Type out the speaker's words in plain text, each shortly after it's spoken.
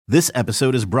This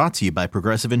episode is brought to you by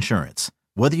Progressive Insurance.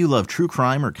 Whether you love true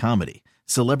crime or comedy,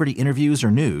 celebrity interviews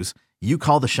or news, you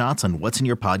call the shots on what's in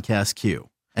your podcast queue.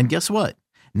 And guess what?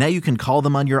 Now you can call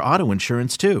them on your auto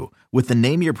insurance too with the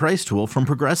Name Your Price tool from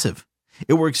Progressive.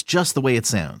 It works just the way it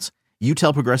sounds. You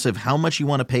tell Progressive how much you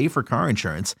want to pay for car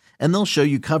insurance, and they'll show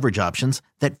you coverage options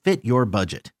that fit your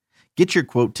budget. Get your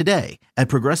quote today at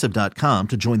Progressive.com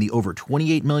to join the over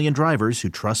 28 million drivers who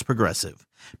trust Progressive.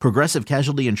 Progressive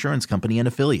Casualty Insurance Company and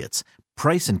Affiliates.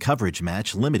 Price and coverage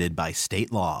match limited by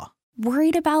state law.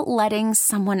 Worried about letting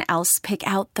someone else pick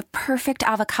out the perfect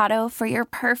avocado for your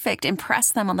perfect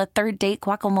impress them on the third date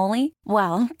guacamole?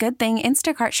 Well, good thing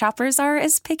Instacart shoppers are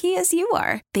as picky as you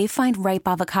are. They find ripe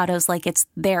avocados like it's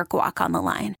their guac on the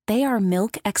line. They are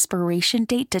milk expiration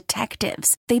date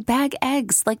detectives. They bag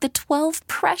eggs like the 12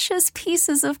 precious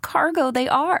pieces of cargo they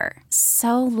are.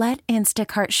 So let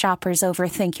Instacart shoppers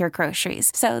overthink your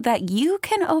groceries so that you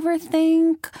can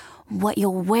overthink what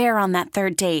you'll wear on that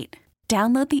third date.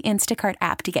 Download the Instacart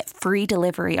app to get free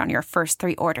delivery on your first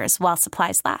 3 orders while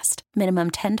supplies last.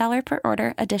 Minimum $10 per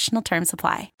order. Additional terms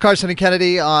apply. Karson and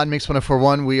Kennedy on Mix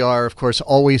 104.1. We are, of course,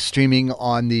 always streaming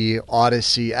on the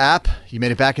Odyssey app. You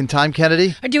made it back in time,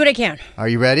 Kennedy? I do what I can. Are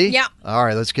you ready? Yeah. All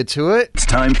right, let's get to it. It's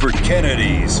time for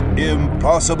Kennedy's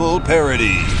Impossible Parody.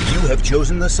 You have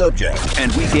chosen the subject,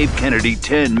 and we gave Kennedy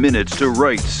 10 minutes to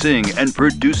write, sing, and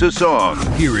produce a song.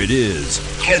 Here it is.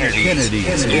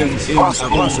 Kennedy's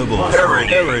Impossible Parody.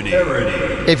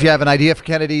 If you have an idea for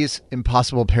Kennedy's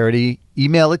Impossible Parody,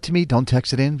 email it to me. Don't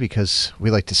text it in because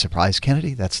we like to surprise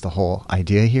Kennedy. That's the whole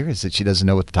idea here, is that she doesn't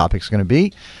know what the topic's going to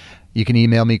be. You can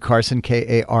email me, Karson,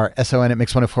 Karson, at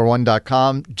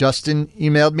mix1041.com. Justin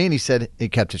emailed me, and he said he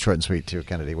kept it short and sweet, too,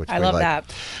 Kennedy. Which I love that.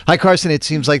 Hi, Karson. It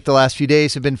seems like the last few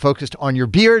days have been focused on your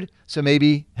beard, so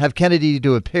maybe have Kennedy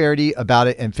do a parody about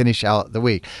it and finish out the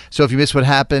week. So if you missed what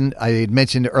happened, I had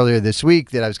mentioned earlier this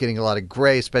week that I was getting a lot of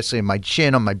gray, especially in my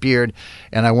chin, on my beard,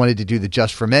 and I wanted to do the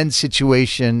Just for Men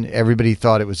situation. Everybody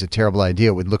thought it was a terrible idea.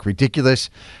 It would look ridiculous.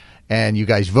 And you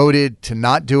guys voted to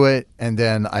not do it, and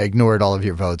then I ignored all of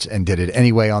your votes and did it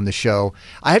anyway on the show.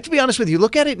 I have to be honest with you.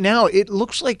 Look at it now. It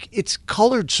looks like it's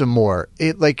colored some more.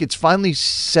 It's finally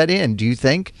set in. Do you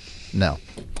think? No.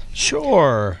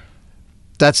 Sure.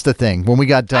 That's the thing. When we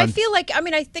got done, I feel like,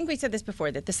 I think we said this before,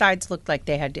 that the sides looked like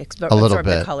they had absorbed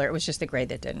the color. It was just the gray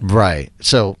that didn't. Right.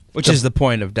 So, which is the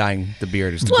point of dyeing the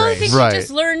beard, is the gray. I think you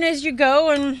just learn as you go,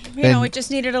 and it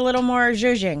just needed a little more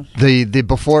zhuzhing. The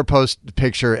before post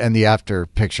picture and the after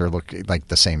picture look like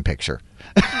the same picture.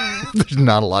 There's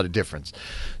not a lot of difference.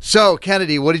 So,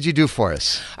 Kennedy, what did you do for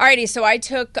us? Alrighty, so I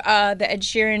took the Ed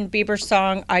Sheeran Bieber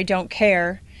song, I Don't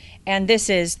Care, and this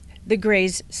is The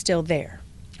Gray's Still There.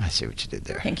 I see what you did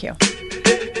there. Thank you.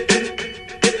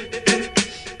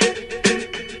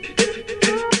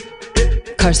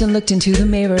 Karson looked into the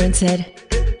mirror and said,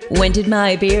 when did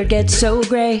my beard get so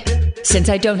gray? Since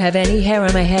I don't have any hair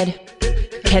on my head.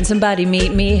 Can somebody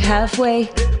meet me halfway?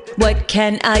 What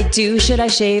can I do? Should I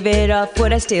shave it off?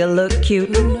 Would I still look cute?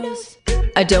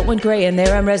 I don't want gray in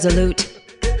there, I'm resolute.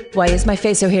 Why is my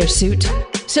face so hirsute?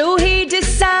 So he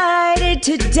decided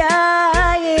to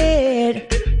dye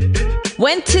it.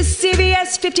 Went to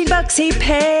CVS, $15 he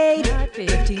paid. Not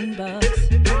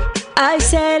 $15. I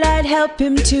said I'd help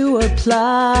him to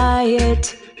apply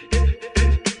it.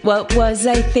 What was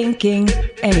I thinking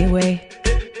anyway?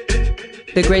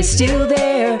 The gray's still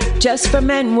there, Just for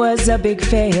Men was a big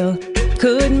fail.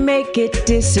 Couldn't make it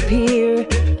disappear,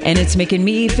 and it's making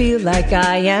me feel like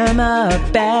I am a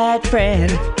bad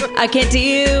friend. I can't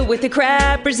deal with the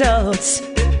crap results,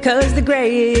 'cause the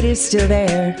gray, it is still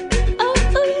there.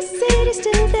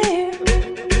 Still there.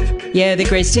 Yeah, the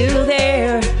gray's still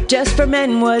there. Just for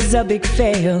Men was a big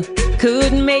fail.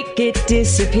 Couldn't make it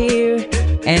disappear,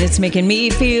 and it's making me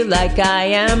feel like I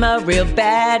am a real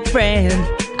bad friend.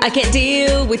 I can't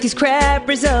deal with these crap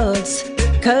results,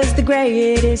 'cause the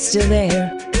gray, it is still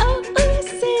there. Oh, yes,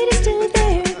 it is still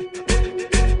there.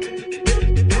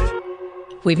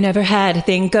 We've never had a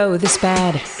thing go this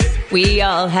bad. We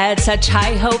all had such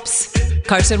high hopes.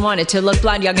 Karson wanted to look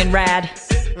blonde, young, and rad.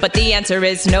 But the answer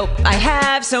is nope. I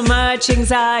have so much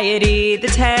anxiety. The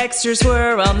texters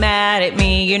were all mad at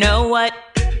me. You know what?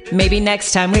 Maybe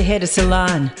next time we hit a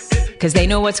salon, 'cause they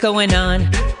know what's going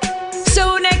on.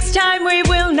 So next time we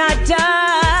will not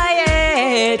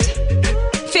diet.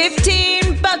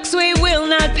 $15 we will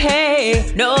not pay.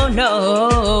 No,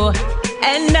 no.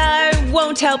 And I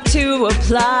won't help to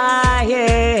apply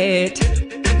it.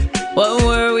 What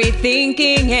were we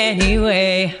thinking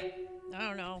anyway?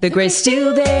 The gray's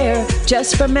still there,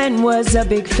 Just for Men was a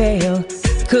big fail.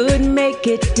 Couldn't make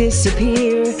it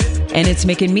disappear, and it's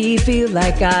making me feel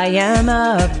like I am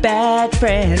a bad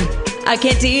friend. I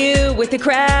can't deal with the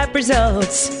crap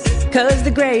results, 'cause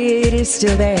the grade is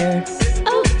still there.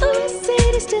 Oh, yes,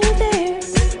 it is still there.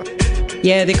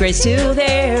 Yeah, the grade's still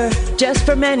there. Just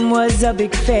for men was a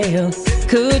big fail.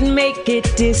 Couldn't make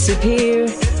it disappear.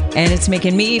 And it's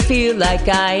making me feel like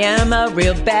I am a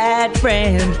real bad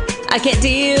friend. I can't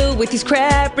deal with these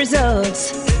crap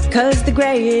results, 'cause the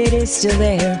grade is still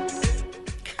there.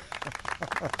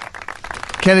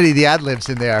 Kennedy, the ad-libs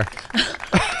in there.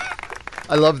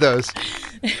 I love those.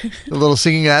 The little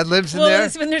singing ad-libs in there. Well,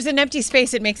 when there's an empty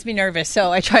space, it makes me nervous,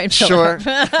 so I try and fill it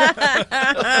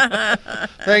up.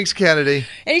 Thanks, Kennedy.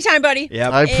 Anytime, buddy.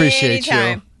 Yep. I appreciate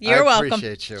Anytime. you. You're I welcome.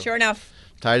 appreciate you. Sure enough.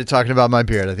 Tired of talking about my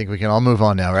beard. I think we can all move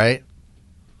on now, right?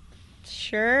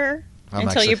 Sure. I'm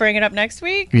Until actually- you bring it up next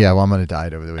week? Yeah, well, I'm going to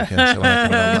diet over the weekend, so when I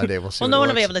come on Monday, we'll see. Well, what no it one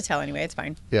will be looks. able to tell anyway. It's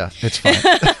fine. Yeah, it's fine.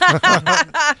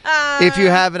 If you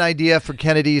have an idea for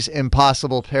Kennedy's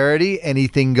impossible parody,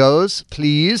 anything goes,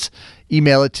 please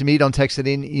email it to me. Don't text it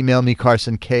in. Email me,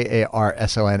 Karson,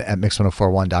 Karson, at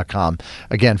mix1041.com.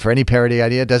 Again, for any parody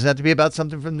idea, it doesn't have to be about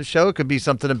something from the show. It could be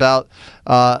something about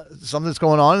something that's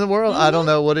going on in the world. I don't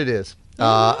know what it is.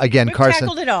 Again, We've Karson.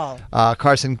 tackled it all.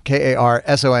 Karson,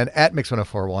 Karson, at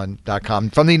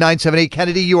mix1041.com. From the 978,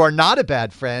 Kennedy, you are not a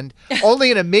bad friend.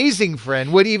 Only an amazing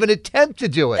friend would even attempt to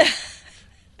do it.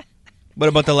 What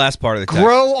about the last part of the text?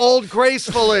 Grow old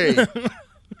gracefully.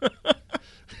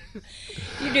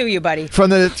 You do, you, buddy. From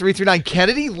the 339,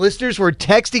 Kennedy, listeners were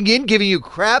texting in, giving you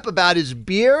crap about his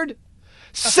beard.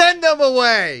 Send them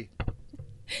away.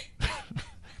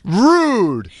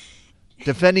 Rude.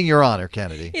 Defending your honor,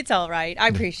 Kennedy. It's all right. I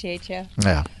appreciate you.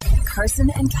 Yeah. Karson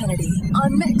and Kennedy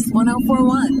on Mix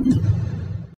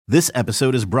 1041. This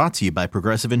episode is brought to you by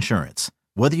Progressive Insurance.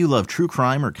 Whether you love true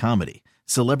crime or comedy,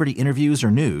 celebrity interviews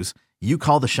or news, you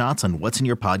call the shots on what's in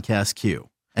your podcast queue.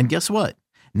 And guess what?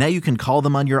 Now you can call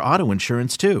them on your auto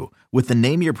insurance too with the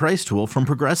Name Your Price tool from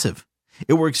Progressive.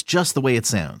 It works just the way it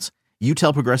sounds. You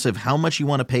tell Progressive how much you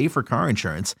want to pay for car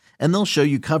insurance, and they'll show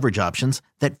you coverage options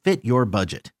that fit your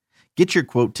budget. Get your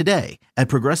quote today at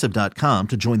Progressive.com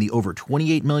to join the over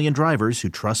 28 million drivers who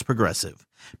trust Progressive.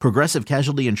 Progressive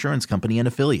Casualty Insurance Company and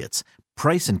Affiliates.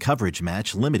 Price and coverage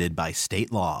match limited by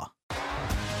state law.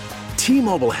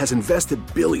 T-Mobile has invested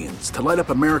billions to light up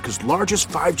America's largest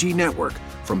 5G network,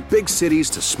 from big cities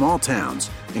to small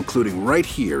towns, including right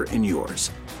here in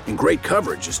yours. And great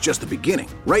coverage is just the beginning.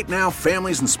 Right now,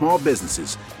 families and small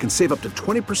businesses can save up to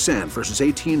 20% versus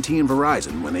AT&T and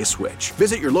Verizon when they switch.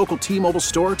 Visit your local T-Mobile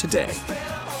store today.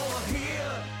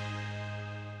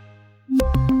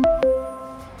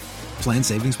 Plan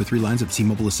savings with 3 lines of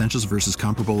T-Mobile Essentials versus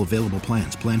comparable available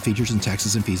plans. Plan features and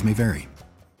taxes and fees may vary.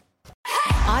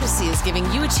 Odyssey is giving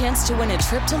you a chance to win a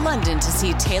trip to London to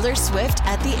see Taylor Swift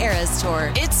at the Eras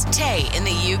Tour. It's Tay in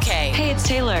the UK. Hey, it's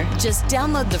Taylor. Just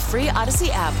download the free Odyssey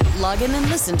app, log in and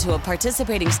listen to a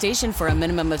participating station for a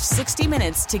minimum of 60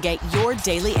 minutes to get your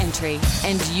daily entry.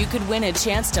 And you could win a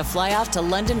chance to fly off to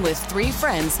London with 3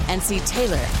 friends and see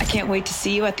Taylor. I can't wait to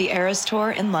see you at the Eras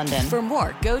Tour in London. For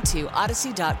more, go to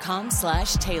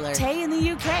odyssey.com/Taylor. Tay in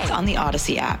the UK. It's on the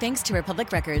Odyssey app. Thanks to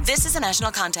Republic Records. This is a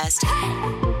national contest.